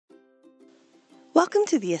Welcome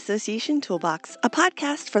to the Association Toolbox, a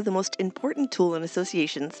podcast for the most important tool in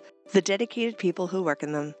associations, the dedicated people who work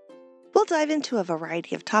in them. We'll dive into a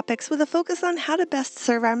variety of topics with a focus on how to best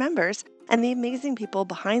serve our members and the amazing people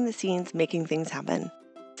behind the scenes making things happen.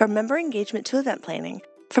 From member engagement to event planning,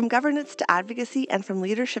 from governance to advocacy, and from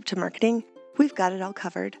leadership to marketing, we've got it all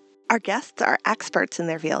covered. Our guests are experts in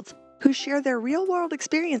their fields who share their real-world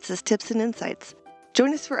experiences, tips, and insights.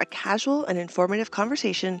 Join us for a casual and informative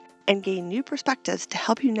conversation and gain new perspectives to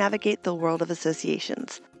help you navigate the world of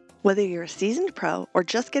associations. Whether you're a seasoned pro or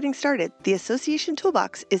just getting started, the Association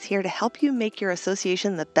Toolbox is here to help you make your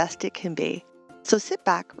association the best it can be. So sit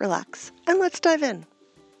back, relax, and let's dive in.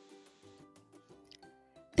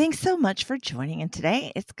 Thanks so much for joining in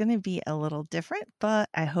today. It's going to be a little different, but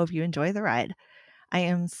I hope you enjoy the ride. I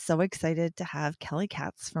am so excited to have Kelli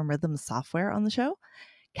Catts from Rhythm Software on the show.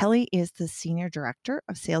 Kelli is the Senior Director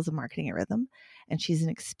of Sales and Marketing at Rhythm, and she's an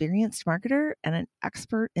experienced marketer and an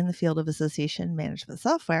expert in the field of association management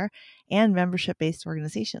software and membership-based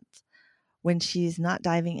organizations. When she's not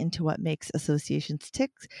diving into what makes associations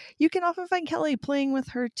tick, you can often find Kelli playing with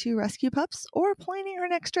her two rescue pups or planning her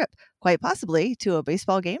next trip, quite possibly to a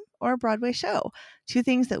baseball game or a Broadway show, two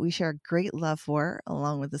things that we share great love for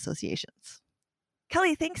along with associations.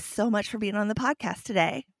 Kelli, thanks so much for being on the podcast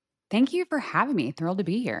today. Thank you for having me. Thrilled to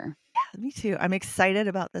be here. Yeah, me too. I'm excited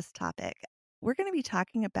about this topic. We're going to be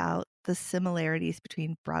talking about the similarities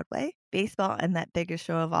between Broadway, baseball, and that biggest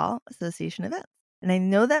show of all, association events. And I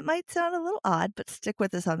know that might sound a little odd, but stick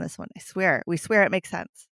with us on this one. We swear it makes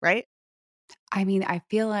sense, right? I mean, I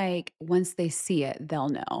feel like once they see it, they'll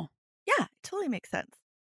know. Yeah, it totally makes sense.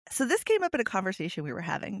 So this came up in a conversation we were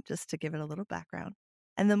having, just to give it a little background.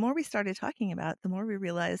 And the more we started talking about it, the more we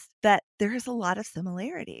realized that there is a lot of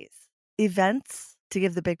similarities. Events, to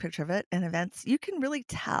give the big picture of it, and events, you can really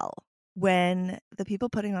tell when the people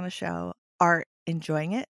putting on a show are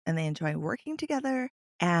enjoying it and they enjoy working together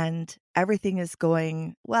and everything is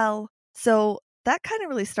going well. So that kind of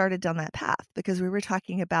really started down that path because we were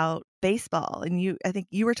talking about baseball and I think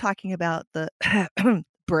you were talking about the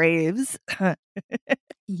Braves.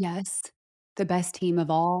 Yes. The best team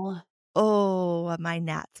of all. Oh, my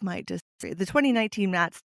Nats might disagree. The 2019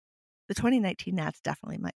 Nats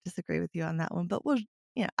definitely might disagree with you on that one, but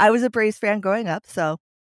I was a Braves fan growing up, so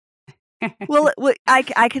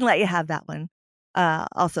I can let you have that one.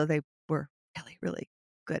 Also, they were really, really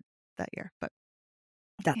good that year, but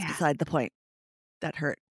that's Yeah. beside the point. That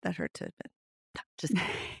hurt to admit. No, just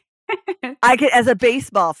kidding. I can, as a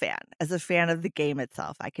baseball fan, as a fan of the game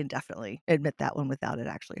itself, I can definitely admit that one without it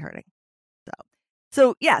actually hurting.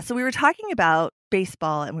 So we were talking about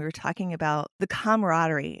baseball and we were talking about the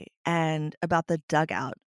camaraderie and about the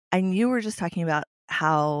dugout. And you were just talking about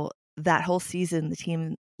how that whole season, the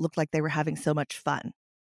team looked like they were having so much fun.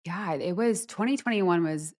 Yeah, it was 2021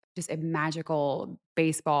 was just a magical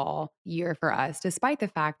baseball year for us, despite the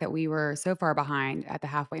fact that we were so far behind at the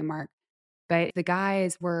halfway mark. But the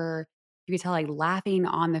guys were, you could tell, like laughing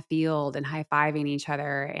on the field and high fiving each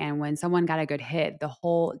other. And when someone got a good hit, the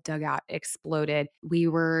whole dugout exploded. We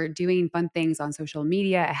were doing fun things on social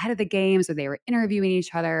media ahead of the game. So they were interviewing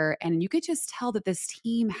each other. And you could just tell that this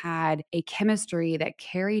team had a chemistry that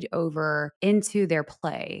carried over into their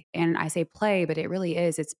play. And I say play, but it really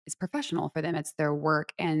is, it's professional for them. It's their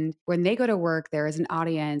work. And when they go to work, there is an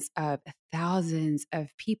audience of thousands of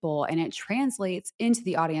people and it translates into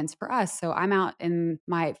the audience for us. So I'm out in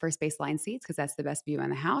my first baseline seats because that's the best view in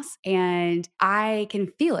the house and I can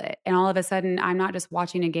feel it. And all of a sudden I'm not just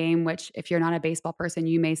watching a game, which if you're not a baseball person,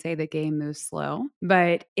 you may say the game moves slow,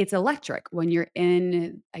 but it's electric when you're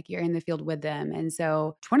in the field with them. And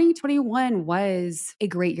so 2021 was a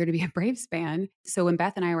great year to be a Braves fan. So when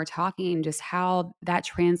Beth and I were talking just how that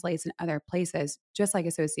translates in other places, just like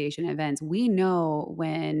association events, we know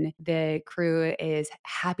when the crew is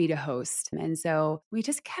happy to host. And so we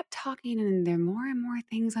just kept talking and there more and more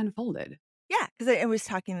things unfolded. Yeah, because I was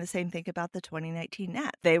talking the same thing about the 2019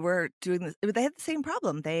 Nats. They were doing this, they had the same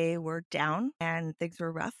problem. They were down and things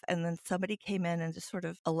were rough. And then somebody came in and just sort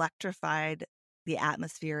of electrified the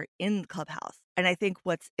atmosphere in the clubhouse. And I think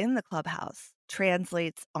what's in the clubhouse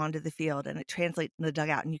translates onto the field and it translates in the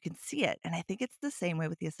dugout and you can see it. And I think it's the same way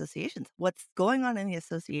with the associations. What's going on in the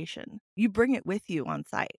association, you bring it with you on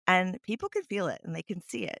site and people can feel it and they can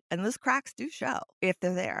see it. And those cracks do show if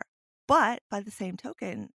they're there. But by the same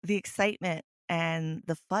token, the excitement and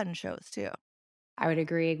the fun shows too. I would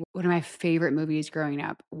agree. One of my favorite movies growing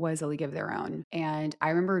up was A League of Their Own. And I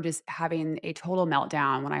remember just having a total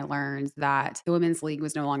meltdown when I learned that the women's league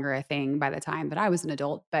was no longer a thing by the time that I was an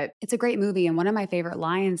adult. But it's a great movie. And one of my favorite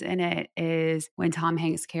lines in it is when Tom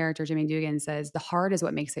Hanks' character, Jimmy Dugan, says, "The heart is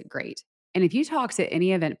what makes it great." And if you talk to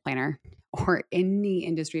any event planner or any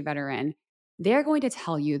industry veteran, they're going to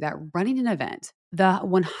tell you that running an event, the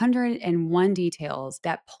 101 details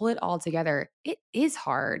that pull it all together, it is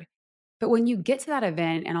hard. But when you get to that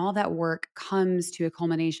event and all that work comes to a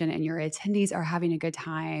culmination and your attendees are having a good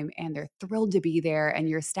time and they're thrilled to be there and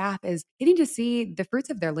your staff is getting to see the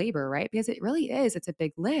fruits of their labor, right? Because it really is, it's a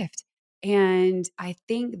big lift. And I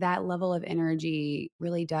think that level of energy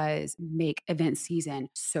really does make event season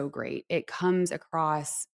so great. It comes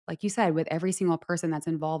across, like you said, with every single person that's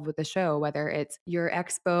involved with the show, whether it's your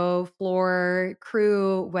expo floor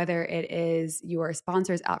crew, whether it is your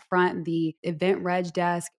sponsors out front, the event reg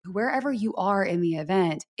desk, wherever you are in the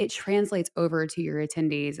event, it translates over to your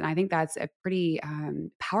attendees. And I think that's a pretty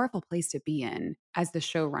powerful place to be in as the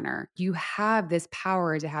showrunner. You have this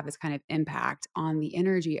power to have this kind of impact on the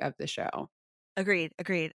energy of the show. Agreed.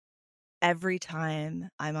 Every time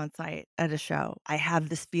I'm on site at a show, I have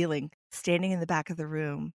this feeling standing in the back of the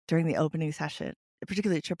room during the opening session,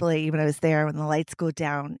 particularly AAA, when I was there, when the lights go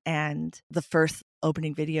down and the first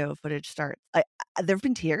opening video footage starts. There have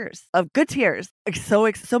been tears, of good tears, like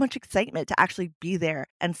so much excitement to actually be there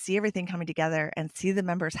and see everything coming together and see the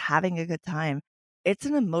members having a good time. It's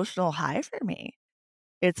an emotional high for me.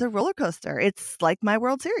 It's a roller coaster. It's like my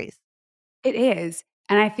World Series. It is.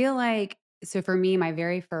 And I feel like, so for me, my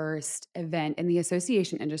very first event in the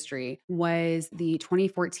association industry was the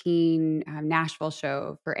 2014 Nashville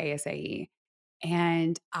show for ASAE.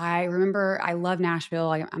 And I remember I love Nashville.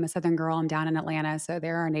 I'm a Southern girl. I'm down in Atlanta. So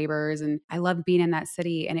they're our neighbors. And I love being in that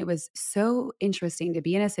city. And it was so interesting to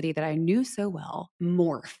be in a city that I knew so well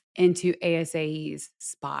morph into ASAE's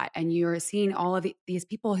spot. And you're seeing all of these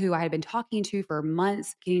people who I had been talking to for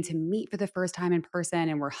months, getting to meet for the first time in person.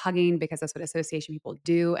 And we're hugging because that's what association people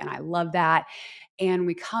do. And I love that. And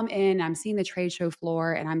we come in, I'm seeing the trade show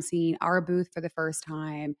floor and I'm seeing our booth for the first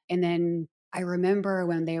time. And then I remember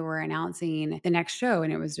when they were announcing the next show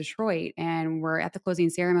and it was Detroit and we're at the closing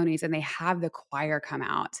ceremonies and they have the choir come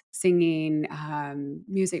out singing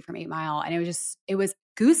music from 8 Mile. And it was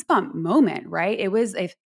goosebump moment, right? It was,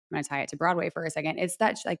 if I'm going to tie it to Broadway for a second, it's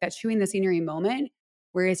that like that chewing the scenery moment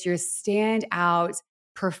where it's your standout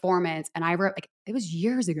performance. And I wrote, like, it was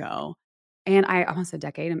years ago. And I almost a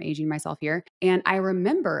decade, I'm aging myself here. And I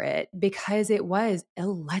remember it because it was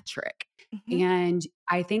electric. Mm-hmm. And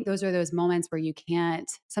I think those are those moments where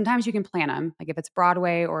sometimes you can plan them. Like if it's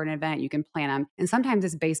Broadway or an event, you can plan them. And sometimes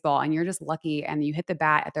it's baseball and you're just lucky and you hit the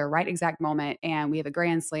bat at the right exact moment and we have a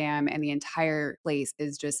grand slam and the entire place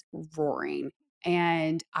is just roaring.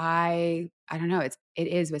 And I don't know, it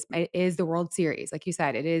is the World Series. Like you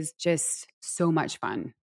said, it is just so much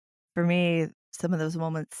fun. For me, some of those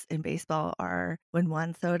moments in baseball are when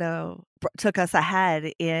Juan Soto took us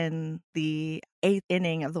ahead in the 8th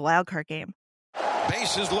inning of the wild card game.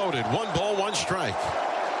 Bases loaded, 1 ball, 1 strike.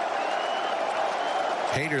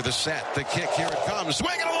 Hader the set, the kick, here it comes.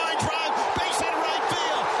 Swing and a line drive, base hit right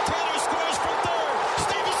field. Taylor scores from third.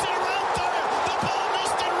 Stevenson around third. The ball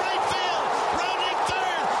missed in right field. Rounding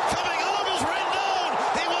third, coming home is Rendon.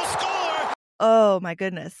 He will score. Oh my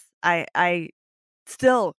goodness. I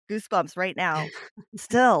still goosebumps right now.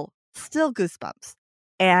 Still goosebumps.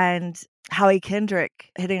 And Howie Kendrick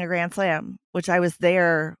hitting a grand slam, which I was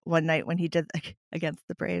there one night when he did against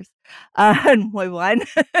the Braves. And we won.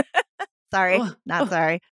 Sorry, not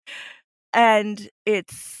sorry. And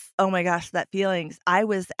it's, oh my gosh, that feelings. I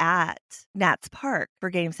was at Nats Park for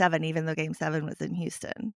Game 7, even though Game 7 was in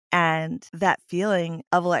Houston. And that feeling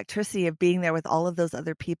of electricity of being there with all of those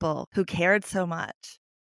other people who cared so much.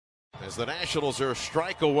 As the Nationals are a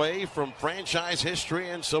strike away from franchise history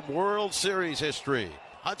and some World Series history.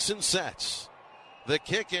 Hudson sets. The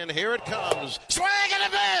kick in, here it comes. Swing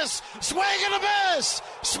and a miss! Swing and a miss!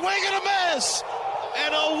 Swing and a miss!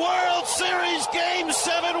 And a World Series Game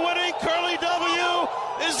 7 winning Curly W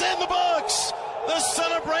is in the books. The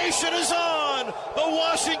celebration is on. The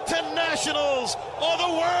Washington Nationals are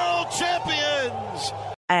the world champions.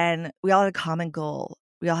 And we all had a common goal.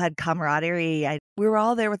 We all had camaraderie. We were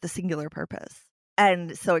all there with a singular purpose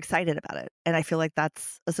and so excited about it. And I feel like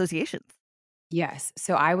that's associations. Yes.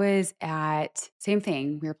 So I was at, same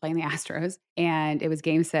thing. We were playing the Astros and it was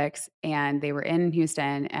Game 6 and they were in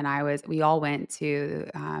Houston and we all went to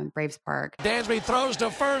Braves Park. Dansby throws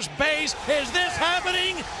to first base. Is this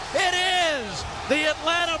happening? It is. The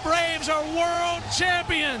Atlanta Braves are world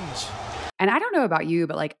champions. And I don't know about you,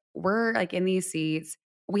 but like we're like in these seats.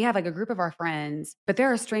 we have like a group of our friends, but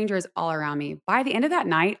there are strangers all around me. By the end of that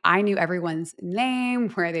night, I knew everyone's name,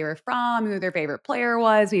 where they were from, who their favorite player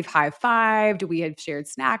was. We've high-fived. We had shared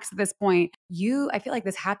snacks at this point. I feel like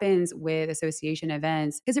this happens with association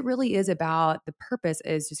events because it really is about the purpose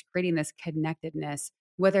is just creating this connectedness,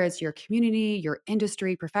 whether it's your community, your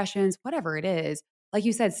industry, professions, whatever it is. Like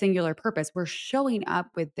you said, singular purpose. We're showing up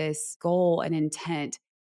with this goal and intent,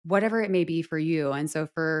 whatever it may be for you. And so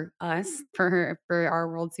for us, for our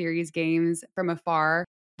World Series games from afar,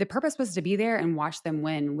 the purpose was to be there and watch them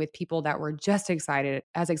win with people that were just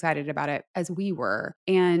as excited about it as we were.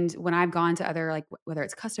 And when I've gone to other, like whether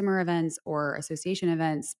it's customer events or association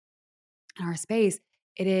events in our space,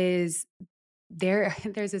 it is there.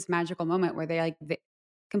 There's this magical moment where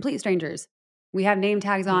complete strangers. We have name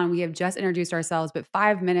tags on. We have just introduced ourselves, but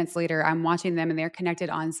 5 minutes later, I'm watching them and they're connected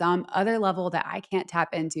on some other level that I can't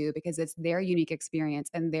tap into because it's their unique experience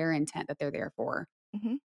and their intent that they're there for.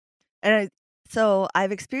 Mm-hmm. And so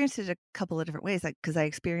I've experienced it a couple of different ways, like because I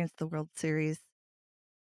experienced the World Series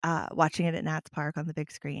watching it at Nats Park on the big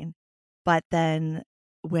screen. But then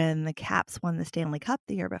when the Caps won the Stanley Cup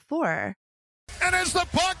the year before. And as the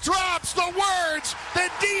puck drops, the words that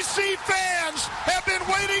DC fans have been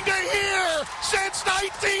waiting to hear since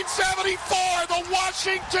 1974, the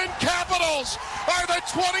Washington Capitals are the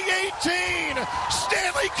 2018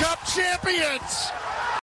 Stanley Cup champions.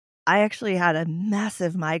 I actually had a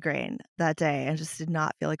massive migraine that day and just did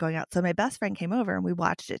not feel like going out. So my best friend came over and we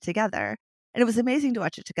watched it together. And it was amazing to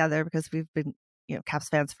watch it together because we've been, Caps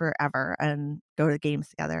fans forever and go to games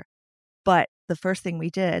together. But the first thing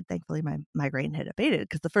we did, thankfully my migraine had abated,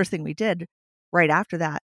 because the first thing we did right after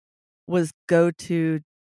that was go to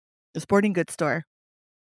the sporting goods store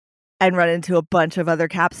and run into a bunch of other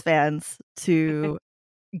Caps fans to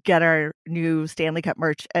get our new Stanley Cup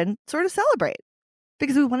merch and sort of celebrate,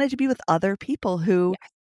 because we wanted to be with other people who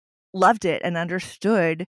loved it and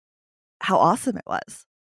understood how awesome it was.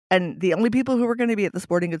 And the only people who were going to be at the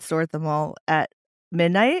sporting goods store at the mall at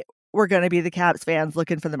midnight were going to be the Caps fans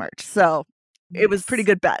looking for the merch. So it was a pretty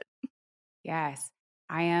good bet. Yes.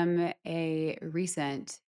 I am a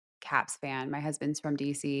recent Caps fan. My husband's from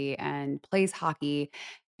DC and plays hockey.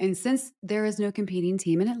 And since there is no competing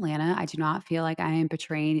team in Atlanta, I do not feel like I am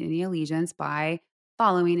betraying any allegiance by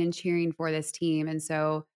following and cheering for this team. And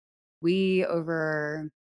so we, over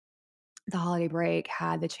the holiday break,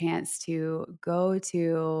 had the chance to go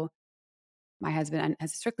to, my husband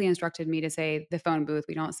has strictly instructed me to say the phone booth.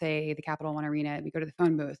 We don't say the Capital One Arena. We go to the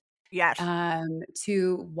phone booth. Yes.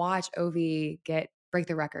 To watch Ovi break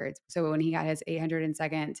the records. So when he got his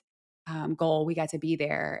 802nd goal, we got to be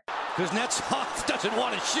there. Kuznetsov doesn't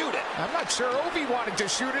want to shoot it. I'm not sure Ovi wanted to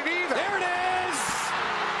shoot it either. There it is.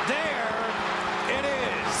 There it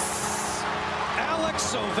is.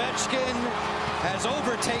 Alex Ovechkin has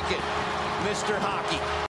overtaken Mr. Hockey.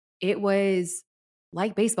 It was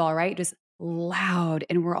like baseball, right? Just loud,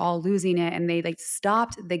 and we're all losing it. And they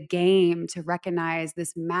stopped the game to recognize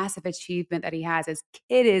this massive achievement that he has. His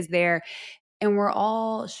kid is there, and we're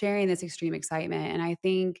all sharing this extreme excitement. And I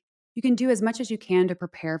think you can do as much as you can to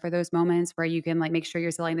prepare for those moments where you can make sure you're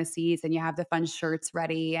selling the seats and you have the fun shirts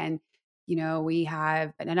ready. And, we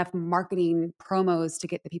have enough marketing promos to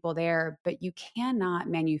get the people there, but you cannot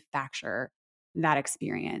manufacture that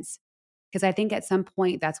experience. Because I think at some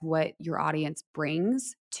point, that's what your audience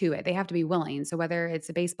brings to it. They have to be willing. So whether it's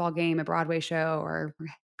a baseball game, a Broadway show, or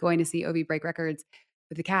going to see Ovi break records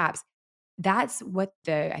with the Caps, that's what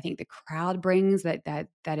I think the crowd brings that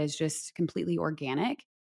is just completely organic.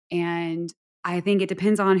 And I think it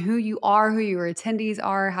depends on who you are, who your attendees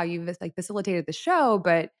are, how you've facilitated the show.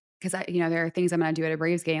 But because there are things I'm going to do at a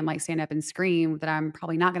Braves game, like stand up and scream, that I'm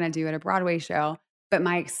probably not going to do at a Broadway show. But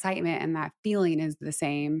my excitement and that feeling is the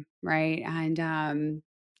same, right? And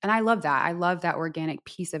I love that. I love that organic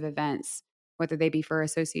piece of events, whether they be for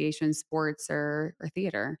association, sports, or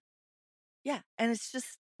theater. Yeah, and it's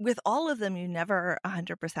just with all of them, you never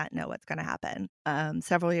 100% know what's going to happen.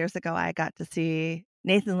 Several years ago, I got to see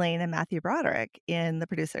Nathan Lane and Matthew Broderick in The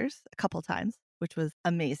Producers a couple times, which was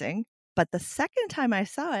amazing. But the second time I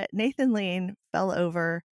saw it, Nathan Lane fell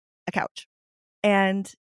over a couch,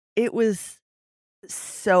 and it was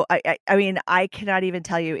so, I mean, I cannot even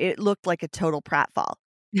tell you, it looked like a total pratfall.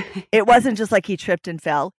 It wasn't just like he tripped and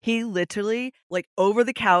fell. He literally over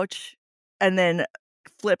the couch and then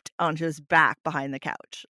flipped onto his back behind the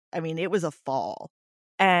couch. I mean, it was a fall.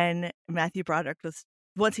 And Matthew Broderick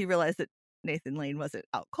once he realized that Nathan Lane wasn't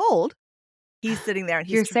out cold, he's sitting there and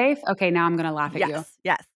he's... You're safe? Okay, now I'm going to laugh at you.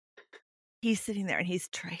 Yes. He's sitting there and he's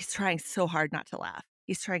trying so hard not to laugh.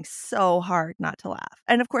 He's trying so hard not to laugh.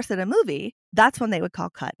 And of course, in a movie, that's when they would call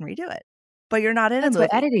cut and redo it. but you're not in a That's movie.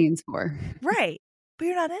 what editing's for. Right. But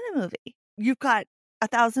you're not in a movie. You've got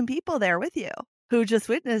 1,000 people there with you who just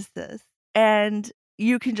witnessed this. And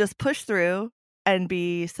you can just push through and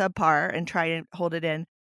be subpar and try and hold it in.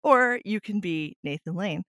 Or you can be Nathan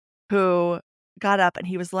Lane, who got up and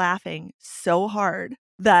he was laughing so hard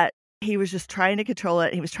that he was just trying to control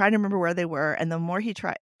it. He was trying to remember where they were. And the more he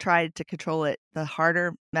tried to control it, the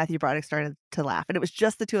harder Matthew Broderick started to laugh. And it was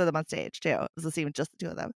just the two of them on stage, too. It was a scene with just the two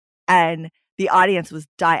of them. And the audience was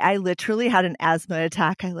dying. I literally had an asthma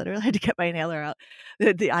attack. I literally had to get my inhaler out.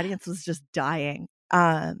 The audience was just dying.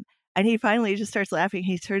 And he finally just starts laughing.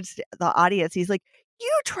 He turns to the audience. He's like,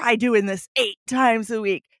 you try doing this 8 times a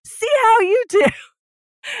week. See how you do.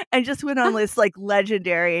 And just went on this like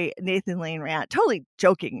legendary Nathan Lane rant, totally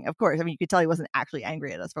joking, of course. I mean, you could tell he wasn't actually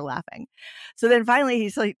angry at us for laughing. So then finally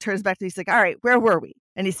he's like, turns back to, he's like, all right, where were we?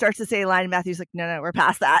 And he starts to say a line, and Matthew's like, no, we're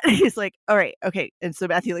past that. And he's like, all right, okay. And so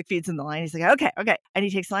Matthew like feeds him the line. He's like, okay. And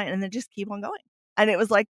he takes the line and then just keep on going. And it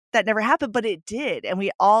was like, that never happened, but it did. And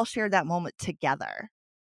we all shared that moment together.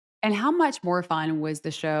 And how much more fun was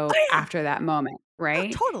the show after that moment,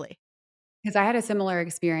 right? Oh, totally. Because I had a similar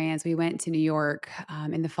experience. We went to New York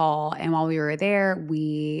in the fall, and while we were there,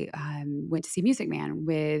 we went to see Music Man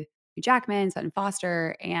with Hugh Jackman, Sutton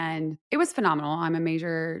Foster, and it was phenomenal. I'm a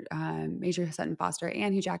major Sutton Foster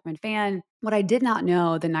and Hugh Jackman fan. What I did not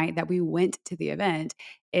know the night that we went to the event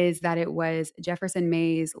is that it was Jefferson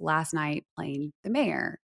Mays' last night playing the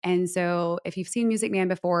mayor. And so if you've seen Music Man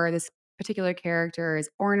before, this particular character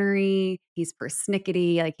is ornery, he's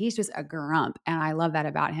persnickety, like he's just a grump. And I love that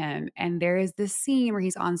about him. And there is this scene where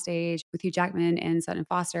he's on stage with Hugh Jackman and Sutton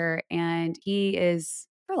Foster, and he is,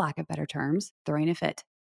 for lack of better terms, throwing a fit.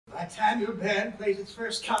 By the time your band plays its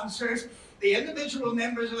first concert, the individual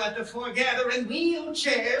members will have to foregather in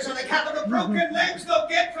wheelchairs on account of the broken legs they'll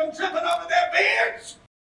get from tripping over their beards.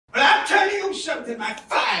 But I'll tell you something, my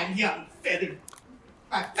fine young feathered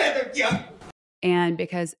young. And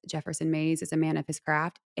because Jefferson Mays is a man of his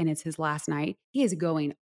craft and it's his last night, he is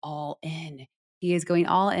going all in. He is going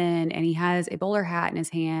all in, and he has a bowler hat in his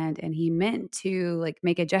hand, and he meant to like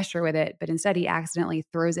make a gesture with it, but instead he accidentally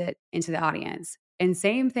throws it into the audience. And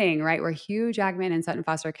same thing, right? Where Hugh Jackman and Sutton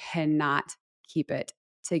Foster cannot keep it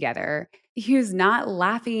together. Hugh's not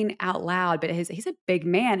laughing out loud, but he's a big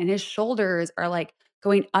man, and his shoulders are like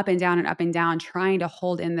going up and down, trying to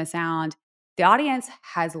hold in the sound. The audience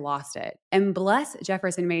has lost it. And bless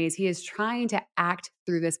Jefferson Mays, he is trying to act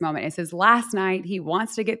through this moment. It's his last night. He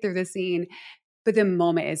wants to get through the scene, but the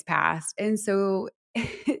moment is past. And so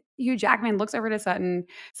Hugh Jackman looks over to Sutton.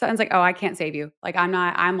 Sutton's like, oh, I can't save you. Like,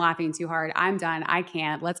 I'm laughing too hard. I'm done. I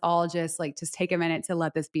can't. Let's all just take a minute to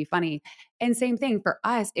let this be funny. And same thing for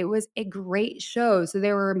us. It was a great show. So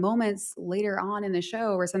there were moments later on in the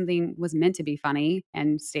show where something was meant to be funny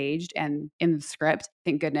and staged and in the script,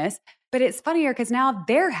 thank goodness. But it's funnier because now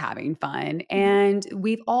they're having fun. And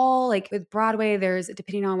we've all, like with Broadway, there's,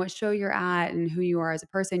 depending on what show you're at and who you are as a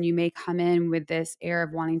person, you may come in with this air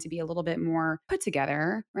of wanting to be a little bit more put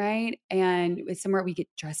together, right? And it's somewhere we get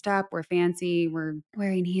dressed up, we're fancy, we're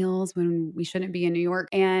wearing heels when we shouldn't be in New York.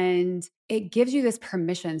 And it gives you this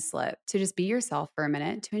permission slip to just be yourself for a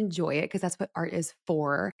minute, to enjoy it, because that's what art is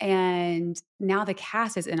for. And now the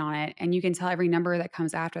cast is in on it. And you can tell every number that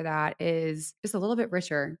comes after that is just a little bit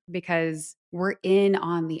richer because we're in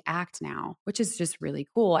on the act now, which is just really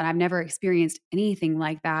cool. And I've never experienced anything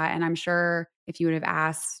like that. And I'm sure if you would have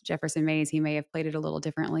asked Jefferson Mays, he may have played it a little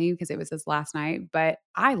differently because it was his last night. But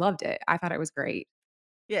I loved it. I thought it was great.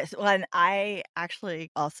 Yes. Well, and I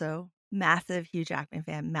actually also massive Hugh Jackman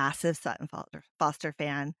fan, massive Sutton Foster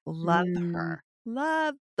fan. Love her.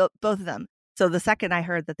 Love both of them. So the second I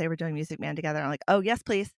heard that they were doing Music Man together, I'm like, oh, yes,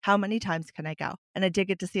 please. How many times can I go? And I did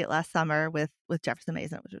get to see it last summer with Jefferson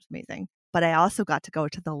Mays, which was amazing. But I also got to go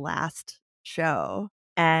to the last show.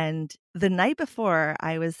 And the night before,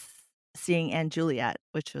 I was seeing Anne Juliet,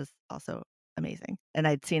 which was also amazing. And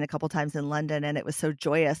I'd seen a couple times in London, and it was so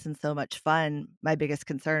joyous and so much fun. My biggest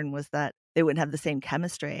concern was that they wouldn't have the same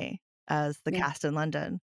chemistry as the cast in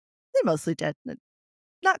London. They mostly did.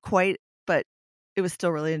 Not quite, but it was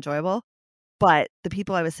still really enjoyable. But the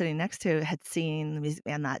people I was sitting next to had seen the Music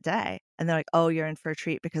Man that day. And they're like, oh, you're in for a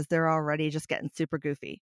treat because they're already just getting super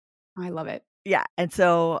goofy. I love it. Yeah. And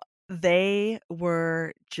so they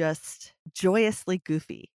were just joyously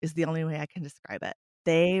goofy is the only way I can describe it.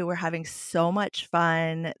 They were having so much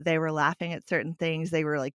fun. They were laughing at certain things. They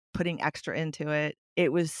were like putting extra into it.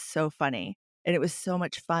 It was so funny. And it was so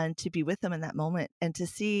much fun to be with them in that moment and to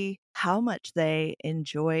see how much they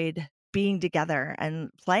enjoyed being together and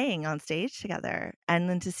playing on stage together. And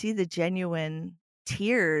then to see the genuine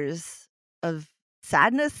tears of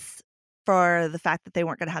sadness for the fact that they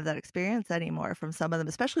weren't going to have that experience anymore from some of them,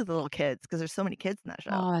 especially the little kids, because there's so many kids in that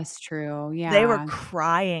show. Oh, that's true. They were Yeah.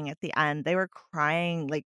 crying at the end. They were crying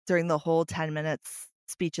like during the whole 10 minutes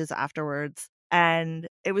speeches afterwards. And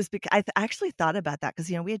it was because I actually thought about that because,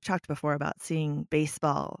 we had talked before about seeing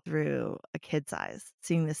baseball through a kid's eyes,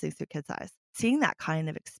 seeing this thing through a kid's eyes, seeing that kind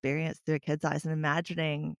of experience through a kid's eyes and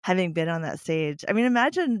imagining having been on that stage. I mean,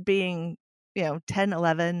 imagine being, 10,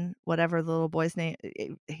 11, whatever the little boy's name,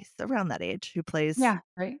 he's around that age who plays. Yeah.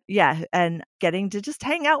 Right. Yeah. And getting to just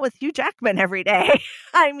hang out with Hugh Jackman every day.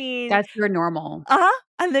 I mean, That's your normal.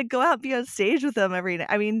 and then go out and be on stage with them every night.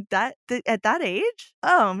 I mean, at that age,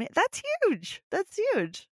 oh man, that's huge. That's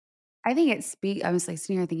huge. I think I was like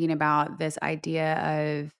sitting here thinking about this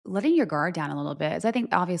idea of letting your guard down a little bit. As I think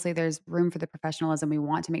obviously there's room for the professionalism. We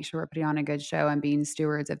want to make sure we're putting on a good show and being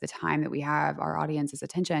stewards of the time that we have our audience's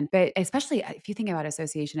attention. But especially if you think about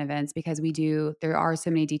association events, because there are so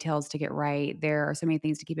many details to get right. There are so many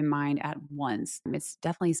things to keep in mind at once. It's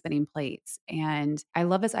definitely spinning plates. And I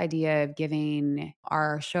love this idea of giving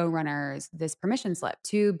our showrunners this permission slip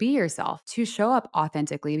to be yourself, to show up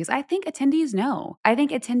authentically, because I think attendees know.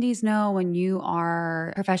 When you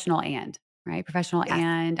are professional and professional Yes.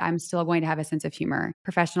 and I'm still going to have a sense of humor,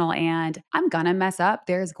 professional and I'm going to mess up.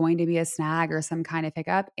 There's going to be a snag or some kind of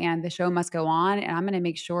hiccup and the show must go on. And I'm going to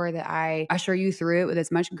make sure that I usher you through it with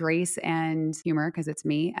as much grace and humor, because it's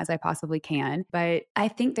me, as I possibly can. But I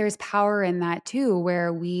think there's power in that too,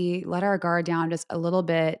 where we let our guard down just a little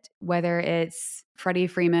bit, whether it's Freddie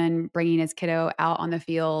Freeman bringing his kiddo out on the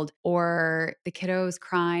field or the kiddos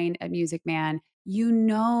crying at Music Man.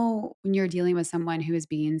 When you're dealing with someone who is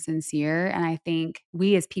being sincere. And I think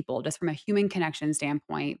we as people, just from a human connection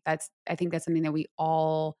standpoint, I think that's something that we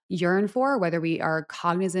all yearn for, whether we are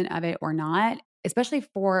cognizant of it or not. Especially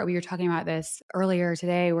we were talking about this earlier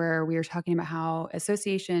today, where we were talking about how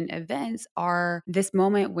association events are this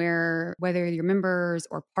moment where whether you're members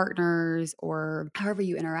or partners or however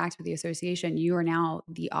you interact with the association, you are now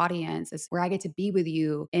the audience. It's where I get to be with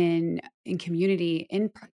you in community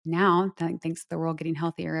now, thanks to the world getting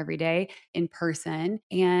healthier every day, in person.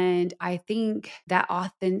 And I think that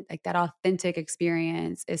authentic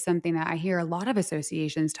experience is something that I hear a lot of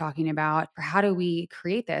associations talking about for how do we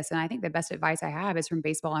create this. And I think the best advice I have is from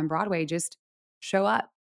baseball and Broadway. Just show up,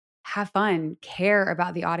 have fun, care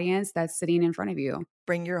about the audience that's sitting in front of you.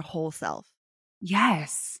 Bring your whole self.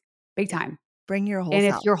 Yes, big time. Bring your whole self.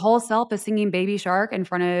 And if your whole self is singing Baby Shark in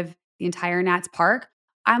front of the entire Nats Park,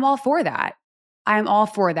 I'm all for that.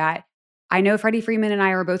 I know Freddie Freeman and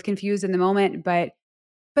I were both confused in the moment, but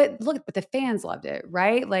the fans loved it,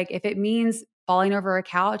 right? Like if it means falling over a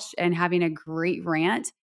couch and having a great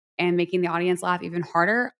rant and making the audience laugh even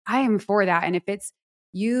harder, I am for that. And if it's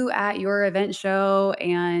you at your event show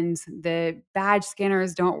and the badge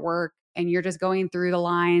scanners don't work and you're just going through the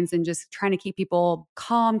lines and just trying to keep people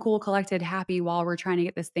calm, cool, collected, happy while we're trying to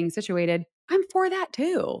get this thing situated, I'm for that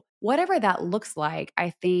too. Whatever that looks like,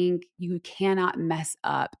 I think you cannot mess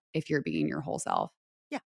up if you're being your whole self.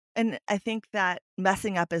 Yeah. And I think that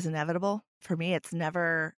messing up is inevitable. For me, it's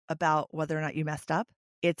never about whether or not you messed up.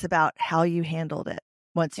 It's about how you handled it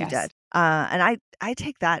once you did. And I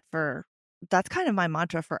take that's kind of my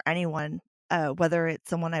mantra for anyone, whether it's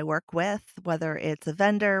someone I work with, whether it's a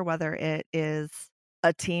vendor, whether it is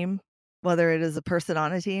a team, whether it is a person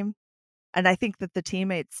on a team. And I think that the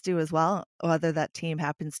teammates do as well, whether that team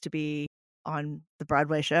happens to be on the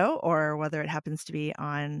Broadway show or whether it happens to be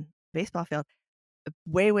on baseball field.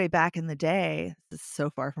 Way, way back in the day, this is so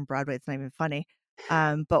far from Broadway, it's not even funny.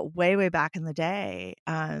 But way, way back in the day,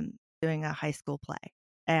 doing a high school play.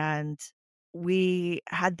 And we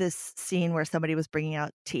had this scene where somebody was bringing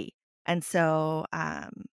out tea. And so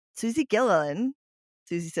Susie Gilliland,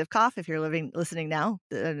 Susie Sivkoff, if you're listening now,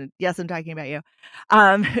 yes, I'm talking about you.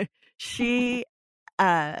 She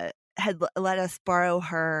had let us borrow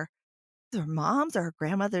her mom's or her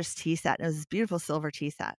grandmother's tea set. And it was this beautiful silver tea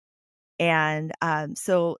set. And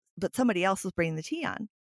but somebody else was bringing the tea on.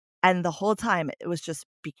 And the whole time it was just,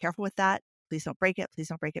 be careful with that. Please don't break it. Please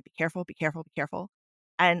don't break it. Be careful, be careful, be careful.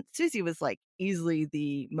 And Susie was like easily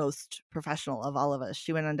the most professional of all of us.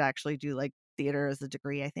 She went on to actually do like theater as a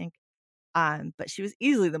degree, I think. But she was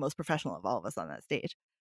easily the most professional of all of us on that stage.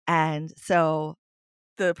 And so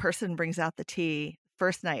the person brings out the tea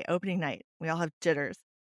first night, opening night. We all have jitters.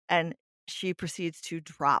 And she proceeds to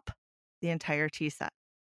drop the entire tea set.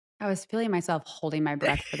 I was feeling myself holding my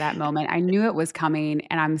breath for that moment. I knew it was coming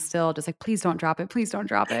and I'm still just like, please don't drop it. Please don't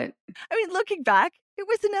drop it. I mean, looking back, it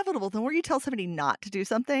was inevitable. The more you tell somebody not to do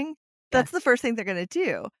something, that's the first thing they're going to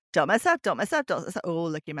do. Don't mess up. Don't mess up. Don't mess up. Oh,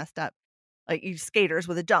 look, you messed up. Like you skaters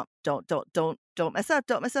with a jump. Don't mess up.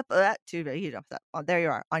 Don't mess up. Too bad. You jump up. Oh, there you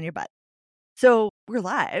are on your butt. So we're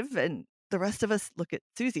live, and the rest of us look at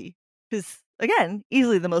Susie, who's again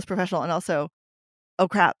easily the most professional, and also, oh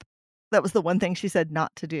crap, that was the one thing she said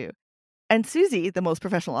not to do. And Susie, the most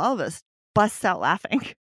professional of all of us, busts out laughing.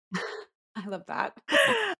 I love that.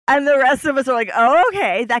 And the rest of us are like, oh,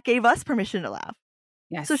 okay, that gave us permission to laugh.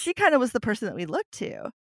 Yes. So she kind of was the person that we looked to,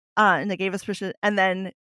 and they gave us permission, and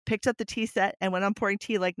then picked up the tea set and went on pouring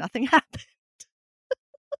tea like nothing happened.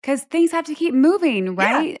 Because things have to keep moving,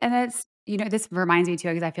 right? Yeah. And that's, this reminds me too,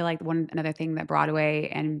 because I feel like another thing that Broadway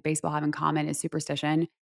and baseball have in common is superstition.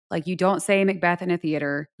 Like you don't say Macbeth in a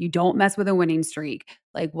theater. You don't mess with a winning streak.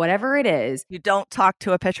 Like whatever it is. You don't talk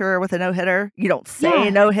to a pitcher with a no-hitter. You don't say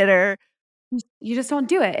no-hitter. You just don't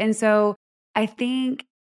do it. And so I think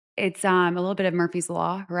it's a little bit of Murphy's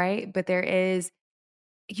Law, right? But there is,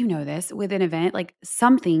 this with an event, like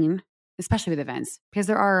something, especially with events, because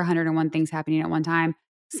there are 101 things happening at one time,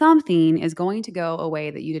 something is going to go away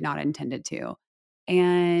that you did not intend it to.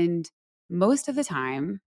 And most of the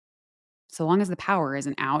time, so long as the power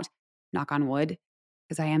isn't out, knock on wood,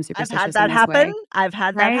 because I am superstitious. I've had that happen. I've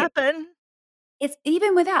had that happen. It's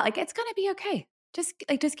even with that, like it's going to be okay.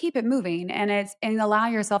 Just keep it moving, and allow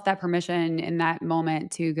yourself that permission in that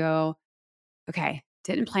moment to go, okay,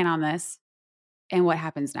 didn't plan on this, and what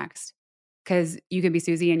happens next? Because you can be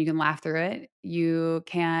Susie and you can laugh through it. You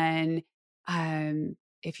can,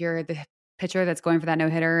 if you're the pitcher that's going for that no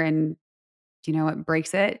hitter and it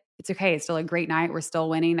breaks it, it's okay. It's still a great night. We're still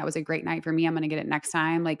winning. That was a great night for me. I'm going to get it next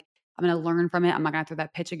time. Like I'm going to learn from it. I'm not going to throw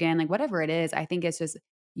that pitch again. Like whatever it is, I think it's just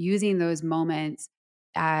using those moments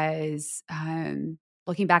as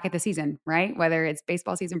looking back at the season, right? Whether it's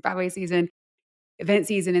baseball season, Broadway season, event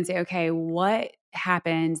season, and say, okay, what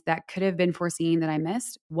happened that could have been foreseen that I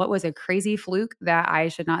missed? What was a crazy fluke that I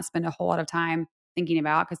should not spend a whole lot of time thinking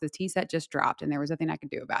about because the tea set just dropped and there was nothing I could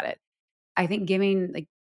do about it? I think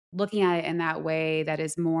looking at it in that way that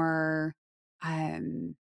is more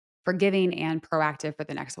forgiving and proactive for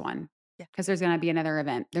the next one. Because there's going to be another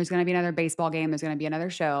event. There's going to be another baseball game. There's going to be another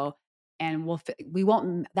show. And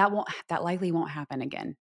that likely won't happen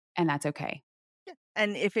again. And that's okay. Yeah.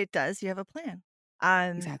 And if it does, you have a plan.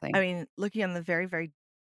 Exactly. I mean, looking on the very, very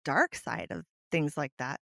dark side of things like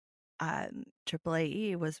that,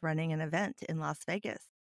 AAAE was running an event in Las Vegas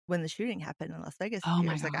when the shooting happened in Las Vegas Oh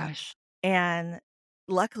years my ago. gosh. And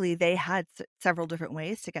luckily they had several different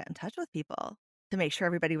ways to get in touch with people to make sure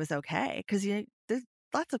everybody was okay. Because there's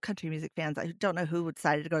lots of country music fans. I don't know who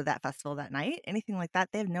decided to go to that festival that night, anything like that.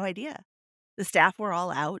 They have no idea. The staff were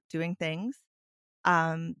all out doing things.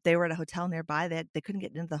 They were at a hotel nearby. They couldn't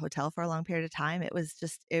get into the hotel for a long period of time. It was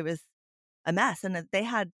a mess. And they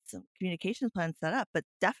had some communications plans set up, but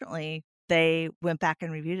definitely they went back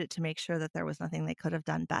and reviewed it to make sure that there was nothing they could have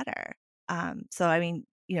done better. So, I mean,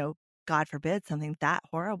 God forbid something that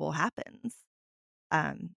horrible happens.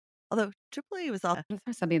 Although AAA was all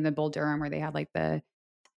There's something in the Bull Durham where they had like the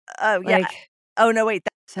yeah. Oh no, wait,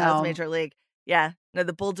 that was Major League. Yeah, no,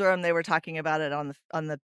 the Bull Durham. They were talking about it on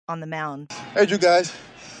the mound. Hey, you guys,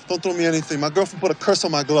 don't throw me anything. My girlfriend put a curse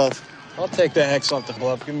on my glove. I'll take the X off the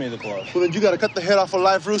glove. Give me the glove. Well, then you got to cut the head off a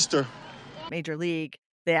live rooster. Major League.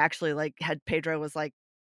 They actually had Pedro was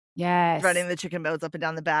yes, running the chicken bones up and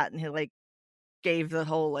down the bat, and he gave the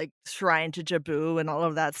whole shrine to Jabu and all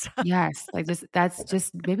of that stuff. Yes, that's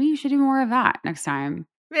just maybe you should do more of that next time.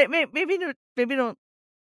 Maybe don't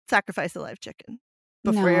sacrifice a live chicken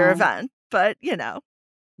before your event, but read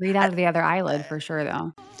out of the other eyelid for sure,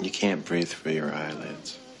 though. You can't breathe through your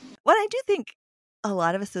eyelids. What I do think a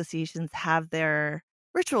lot of associations have their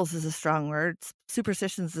rituals is a strong word,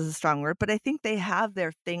 superstitions is a strong word, but I think they have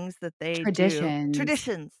their things that they do.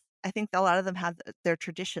 Traditions. I think a lot of them have their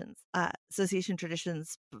traditions. Association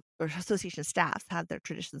traditions or association staffs have their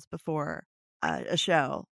traditions before a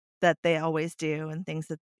show that they always do, and things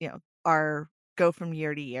that go from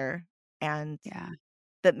year to year, and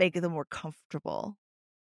that make them more comfortable.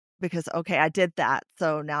 Because okay, I did that,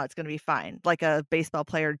 so now it's going to be fine. Like a baseball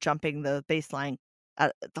player jumping the baseline.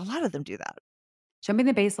 A lot of them do that. Jumping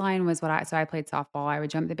the baseline was so I played softball. I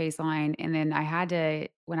would jump the baseline, and then I had to,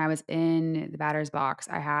 when I was in the batter's box,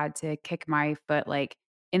 I had to kick my foot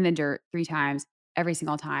in the dirt 3 times every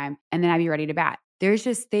single time, and then I'd be ready to bat. There's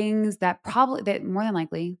just things that more than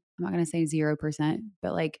likely, I'm not going to say 0%,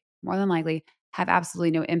 but more than likely have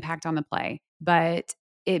absolutely no impact on the play. But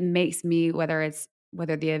it makes me, whether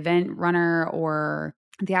the event runner or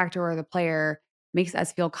the actor or the player, makes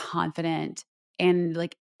us feel confident and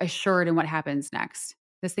assured in what happens next.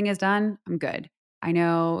 This thing is done. I'm good. I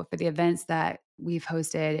know for the events that we've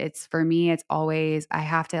hosted, for me, it's always, I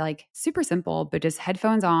have to like super simple, but just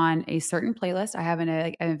headphones on, a certain playlist. I have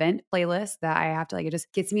an event playlist that I have to like, it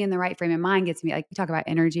just gets me in the right frame of mind, gets me like, we talk about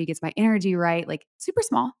energy, gets my energy right, like super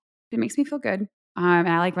small. It makes me feel good. And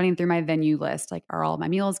I like running through my venue list. Like, are all my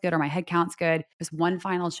meals good? Are my head counts good? Just one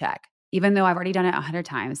final check. Even though I've already done it 100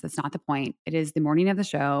 times, that's not the point. It is the morning of the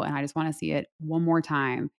show and I just want to see it one more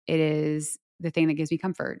time. It is the thing that gives me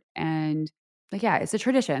comfort. And like, yeah, it's a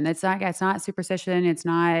tradition. It's not superstition. It's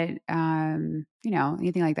not, anything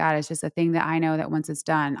like that. It's just a thing that I know that once it's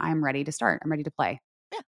done, I'm ready to start. I'm ready to play.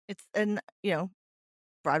 Yeah.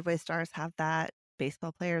 Broadway stars have that.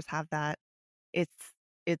 Baseball players have that. It's,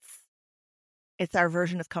 it's, it's our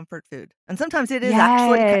version of comfort food. And sometimes it is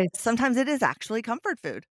actually comfort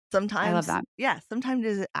food. I love Sometimes, that. sometimes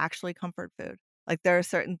it is actually comfort food. Like there are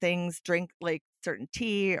certain things, drink like certain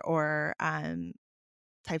tea or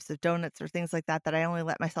types of donuts or things like that I only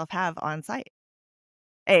let myself have on site.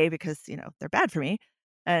 A, because, they're bad for me,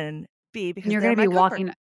 and B, because You're they're going to my be comfort.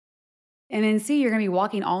 walking, and then C, you're going to be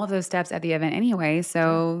walking all of those steps at the event anyway.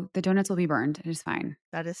 So the donuts will be burned. It's fine.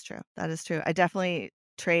 That is true. I definitely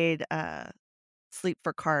trade sleep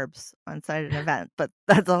for carbs on site at an event, but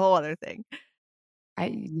that's a whole other thing.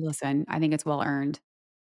 Listen, I think it's well earned.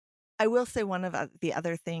 I will say one of the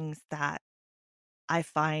other things that I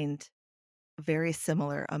find very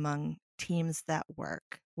similar among teams that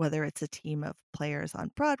work, whether it's a team of players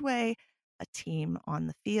on Broadway, a team on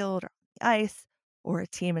the field or on the ice, or a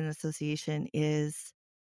team in an association, is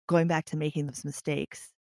going back to making those mistakes.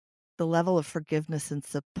 The level of forgiveness and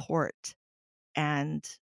support and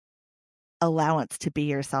allowance to be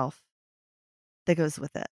yourself that goes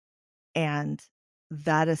with it. And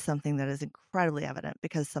that is something that is incredibly evident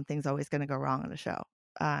because something's always going to go wrong on a show.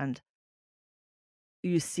 And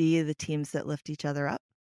you see the teams that lift each other up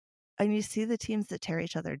and you see the teams that tear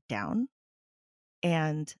each other down.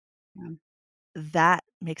 And that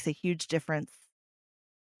makes a huge difference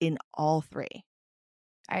in all three.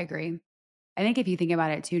 I agree. I think if you think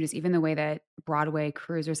about it too, just even the way that Broadway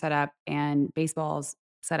crews are set up and baseball's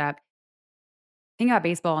set up, think about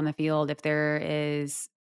baseball on the field. If there is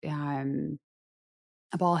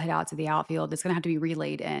a ball hit out to the outfield, it's going to have to be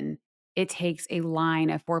relayed in. It takes a line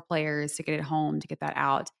of 4 players to get it home to get that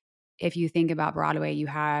out. If you think about Broadway, you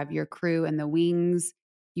have your crew in the wings.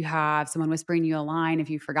 You have someone whispering you a line if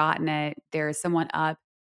you've forgotten it. There's someone up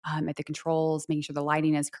at the controls, making sure the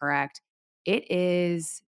lighting is correct. It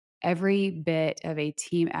is every bit of a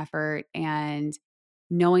team effort, and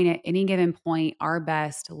knowing at any given point, our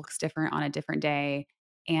best looks different on a different day.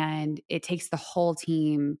 And it takes the whole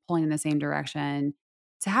team pulling in the same direction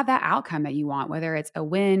to have that outcome that you want, whether it's a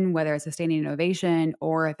win, whether it's a standing ovation,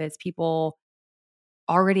 or if it's people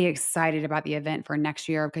already excited about the event for next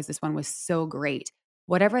year because this one was so great.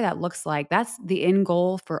 Whatever that looks like, that's the end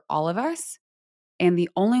goal for all of us. And the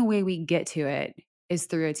only way we get to it is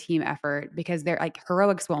through a team effort, because they're like,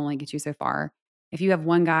 heroics will only get you so far. If you have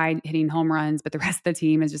one guy hitting home runs, but the rest of the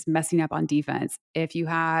team is just messing up on defense, if you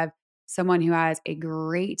have someone who has a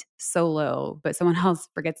great solo, but someone else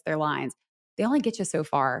forgets their lines, they only get you so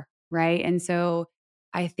far, right? And so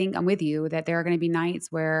I think I'm with you that there are going to be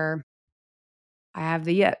nights where I have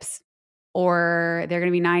the yips, or there are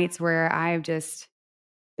going to be nights where I've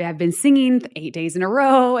been singing 8 days in a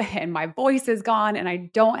row and my voice is gone and I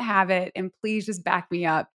don't have it. And please just back me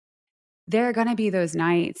up. There are going to be those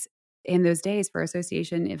nights and those days for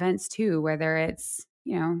association events too, whether it's,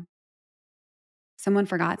 someone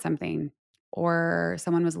forgot something or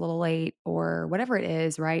someone was a little late or whatever it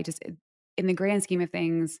is, right? Just in the grand scheme of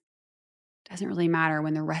things, doesn't really matter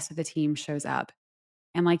when the rest of the team shows up.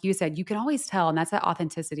 And like you said, you can always tell, and that's that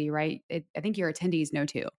authenticity, right? I think your attendees know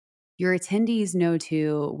too. Your attendees know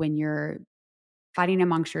too when you're fighting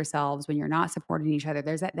amongst yourselves, when you're not supporting each other.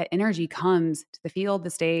 There's that energy comes to the field, the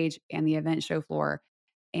stage, and the event show floor,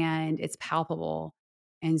 and it's palpable.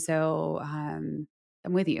 And so I'm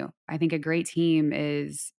with you. I think a great team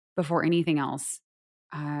is, before anything else,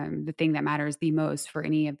 the thing that matters the most for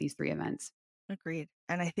any of these 3 events. Agreed.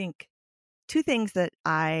 And I think 2 things that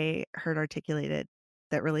I heard articulated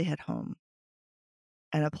that really hit home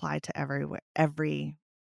and apply to every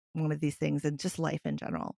one of these things and just life in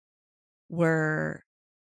general were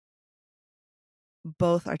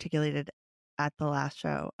both articulated at the last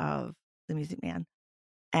show of The Music Man.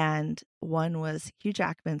 And one was Hugh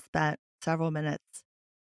Jackman spent several minutes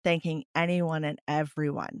thanking anyone and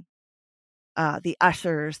everyone, the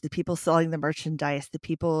ushers, the people selling the merchandise, the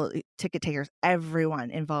people, ticket takers,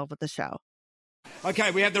 everyone involved with the show. Okay,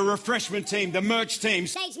 we have the refreshment team, the merch team,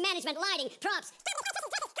 stage management, lighting, props.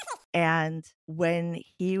 And when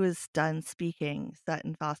he was done speaking,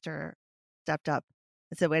 Sutton Foster stepped up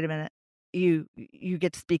and said, wait a minute, you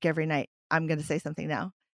get to speak every night. I'm going to say something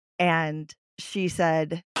now. And she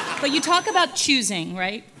said, but you talk about choosing,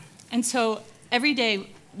 right? And so every day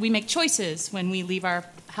we make choices when we leave our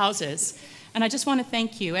houses. And I just want to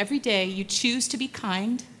thank you. Every day you choose to be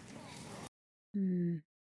kind. And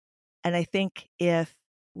I think if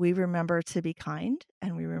we remember to be kind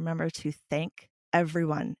and we remember to thank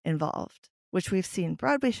everyone involved, which we've seen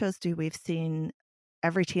Broadway shows do, we've seen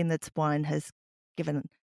every team that's won has given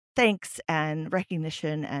thanks and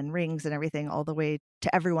recognition and rings and everything all the way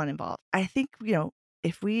to everyone involved. I think,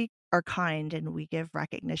 if we are kind and we give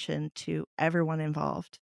recognition to everyone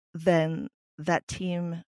involved, then that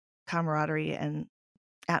team camaraderie and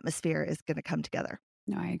atmosphere is going to come together.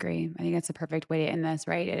 No, I agree. I think that's a perfect way to end this,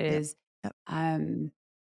 right? It is, Yep.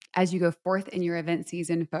 as you go forth in your event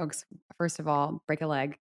season, folks, first of all, break a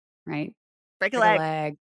leg, right? Break a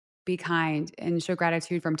leg. Be kind and show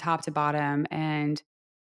gratitude from top to bottom. And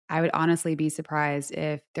I would honestly be surprised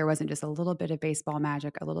if there wasn't just a little bit of baseball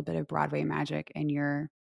magic, a little bit of Broadway magic in your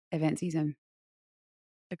event season.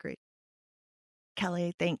 Agreed.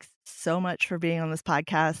 Kelli, thanks so much for being on this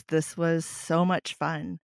podcast. This was so much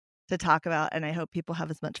fun to talk about, and I hope people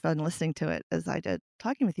have as much fun listening to it as I did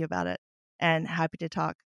talking with you about it. And happy to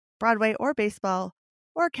talk Broadway or baseball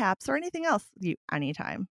or Caps or anything else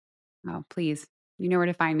anytime. Oh, please. You know where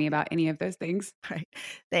to find me about any of those things. All right.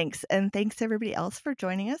 Thanks. And thanks to everybody else for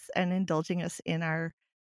joining us and indulging us in our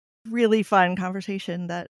really fun conversation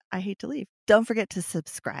that I hate to leave. Don't forget to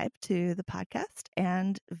subscribe to the podcast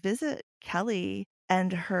and visit Kelli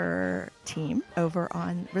and her team over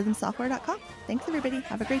on rhythmsoftware.com. Thanks, everybody.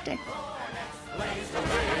 Have a great day.